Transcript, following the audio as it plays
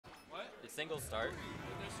single start.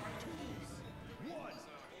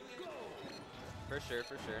 For sure,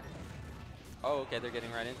 for sure. Oh, okay, they're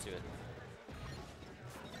getting right into it.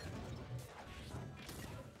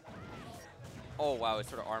 Oh wow, it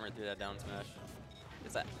sort of armored through that down smash.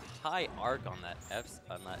 It's that high arc on that F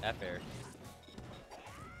air.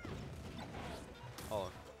 Oh,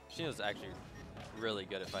 Shinino's actually really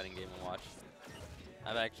good at fighting Game & Watch.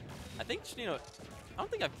 I think Shinino, I don't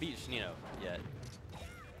think I've beat Shinino yet.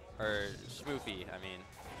 Or Schmoofy, I mean.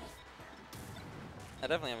 I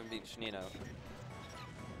definitely haven't beat Nino.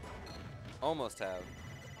 Almost have.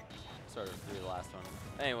 Sort of through the last one.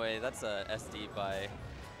 Anyway, that's a SD by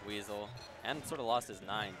Weasel. And sort of lost his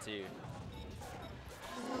 9 too.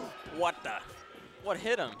 What the? What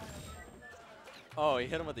hit him? Oh, he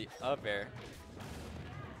hit him with the up air.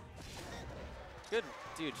 Good,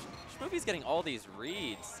 dude. Schmoofy's getting all these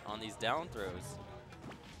reads on these down throws.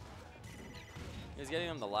 He was getting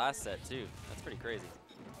them the last set too. That's pretty crazy.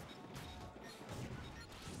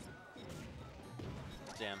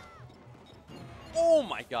 Damn. Oh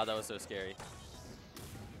my god, that was so scary.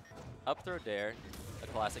 Up throw dare, a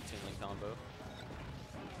classic Toon Link combo.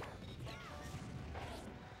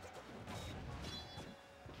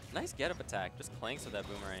 Nice get up attack, just clanks with that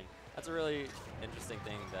boomerang. That's a really interesting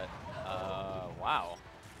thing that, wow.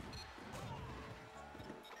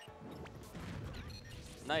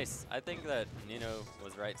 Nice, I think that Nino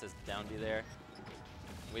was right to down B there.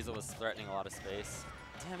 Weasel was threatening a lot of space.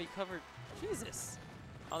 Damn, he covered, Jesus.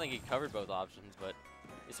 I don't think he covered both options, but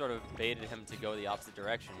he sort of baited him to go the opposite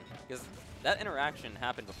direction. Because that interaction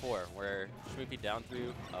happened before, where Schmoofy down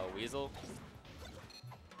threw Weasel.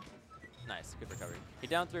 Nice, good recovery. He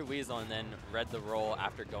down threw Weasel and then read the roll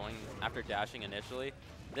after dashing initially.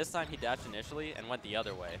 This time he dashed initially and went the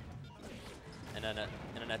other way, in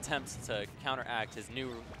an attempt to counteract his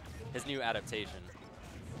new adaptation.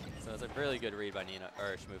 So it's a really good read by Nino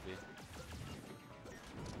or Schmoofy.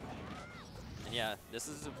 And yeah, this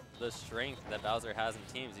is the strength that Bowser has in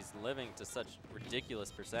teams. He's living to such ridiculous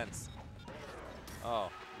percents. Oh,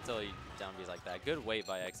 until he down B's like that. Good weight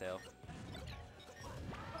by ExHale.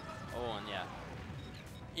 Oh, and yeah.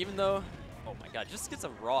 Even though, oh my god, just gets a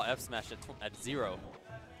raw F smash at 0.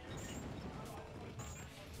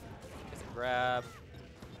 Gets a grab.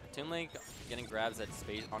 Toon Link getting grabs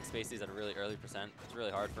on spaces at a really early percent. It's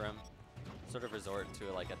really hard for him. Sort of resort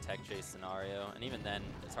to like a tech chase scenario, and even then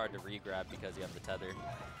it's hard to re-grab because you have the tether.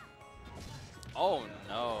 Oh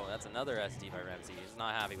no, that's another SD by Remzi. He's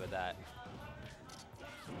not happy with that.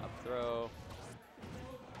 Up throw.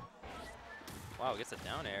 Wow, gets a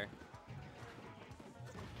down air.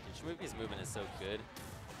 Dude, Schmoofy's movement is so good.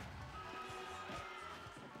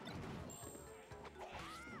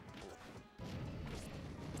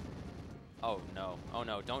 Oh no, oh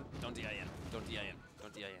no, don't DI in, don't DI in,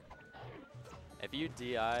 don't DI in. If you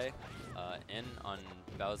DI in on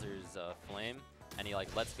Bowser's flame and he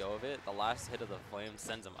like lets go of it, the last hit of the flame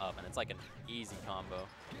sends him up, and it's like an easy combo.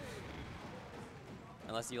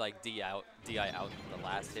 Unless you like DI out the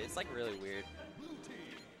last hit, it's like really weird.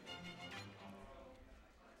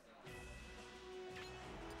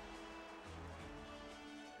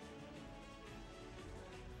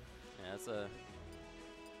 Yeah, it's a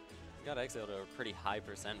got ExHale to a pretty high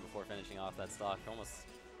percent before finishing off that stock, almost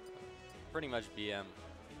pretty much BM.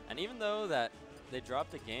 And even though that they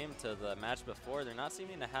dropped the game to the match before, they're not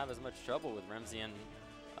seeming to have as much trouble with Remzi and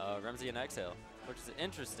ExHale, which is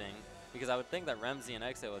interesting because I would think that Remzi and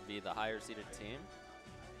ExHale would be the higher seeded team.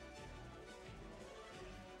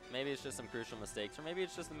 Maybe it's just some crucial mistakes, or maybe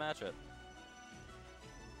it's just the matchup.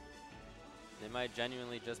 They might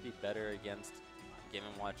genuinely just be better against Game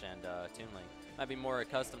 & Watch and Toon Link. Might be more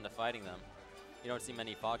accustomed to fighting them. You don't see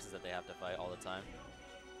many foxes that they have to fight all the time.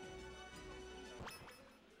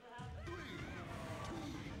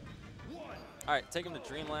 Alright, take them to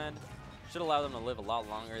Dreamland. Should allow them to live a lot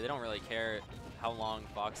longer. They don't really care how long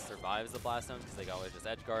Fox survives the blast zones because they can always just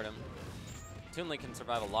edge guard him. Toon Link can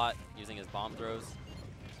survive a lot using his bomb throws.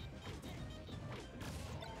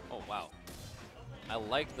 Oh wow. I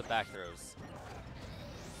like the back throws.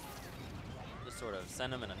 Just sort of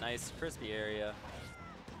send him in a nice crispy area.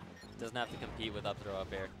 Doesn't have to compete with up throw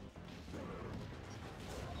up air.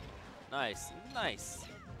 Nice, nice.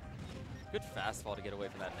 Good fastball to get away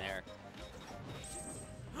from that nair.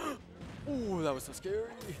 Ooh, that was so scary.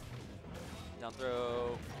 Down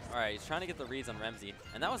throw. All right, he's trying to get the reads on Remzi.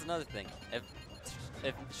 And that was another thing.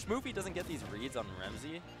 If Schmoofy doesn't get these reads on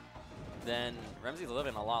Remzi, then Remzi's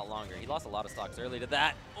living a lot longer. He lost a lot of stocks early to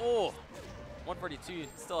that. Oh, 142,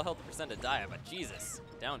 still a healthy percent to die, but Jesus.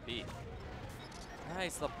 Down B.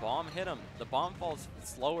 Nice, the bomb hit him. The bomb falls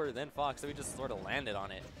slower than Fox, so he just sort of landed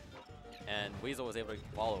on it. and Weasel was able to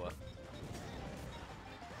follow up.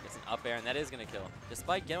 Gets an up air, and that is going to kill.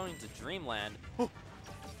 Despite going to Dreamland,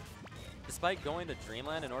 despite going to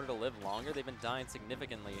Dreamland in order to live longer, they've been dying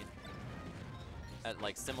significantly at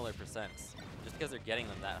like similar percents, just because they're getting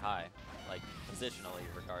them that high, like positionally,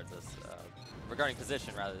 regarding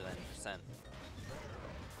position rather than percent.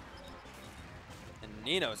 And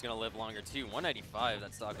Nino is going to live longer too. 195,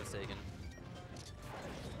 that stock was taken.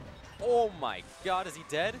 Oh my god, is he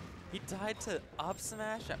dead? He died to up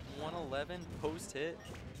smash at 111 post hit.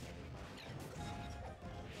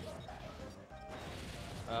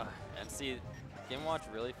 And see, Game Watch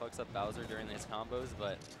really fucks up Bowser during these combos,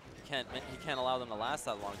 but he can't allow them to last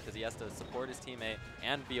that long because he has to support his teammate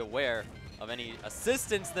and be aware of any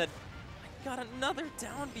assistance that got another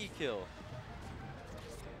down B kill.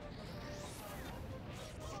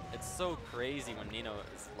 It's so crazy when Nino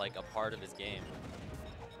is like a part of his game.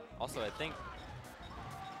 Also, I think,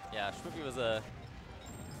 yeah, Schmoofy was a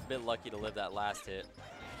bit lucky to live that last hit.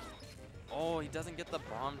 Oh, he doesn't get the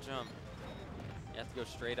bomb jump. You have to go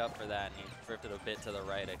straight up for that, and he drifted a bit to the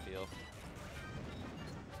right, I feel.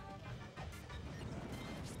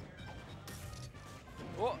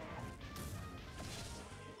 Whoa!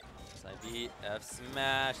 Side B, F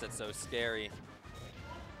smash, that's so scary.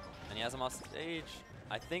 And he has him off stage.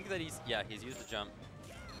 I think that he's used the jump.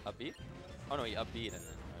 Up B? Oh no, he up B'd and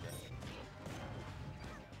then, okay.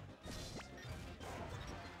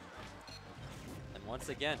 And once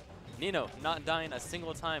again, Nino not dying a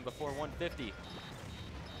single time before 150.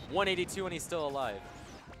 182 and he's still alive.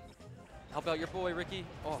 Help out your boy, Ricky.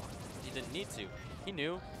 Oh, he didn't need to. He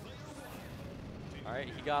knew. All right,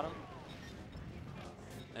 he got him.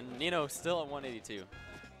 And Nino still at 182.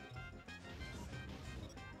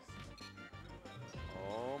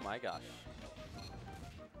 Oh my gosh.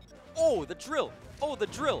 Oh, the drill. Oh, the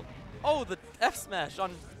drill. Oh, the F smash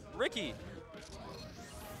on Ricky.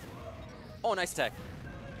 Oh, nice tech.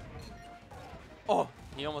 Oh,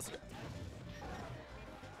 he almost.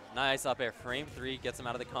 Nice up air. Frame 3 gets him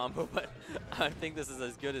out of the combo, but I think this is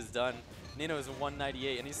as good as done. Nino is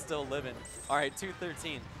 198 and he's still living. All right,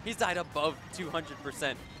 213. He's died above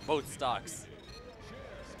 200% both stocks.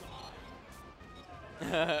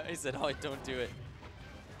 He said, "Oh, don't do it."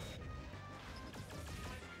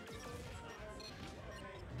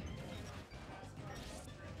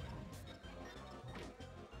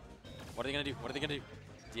 What are they gonna do? What are they gonna do?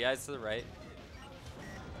 DI's to the right.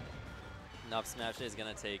 Up smash is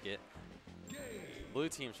gonna take it. Blue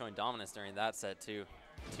team showing dominance during that set too.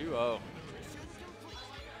 2-0.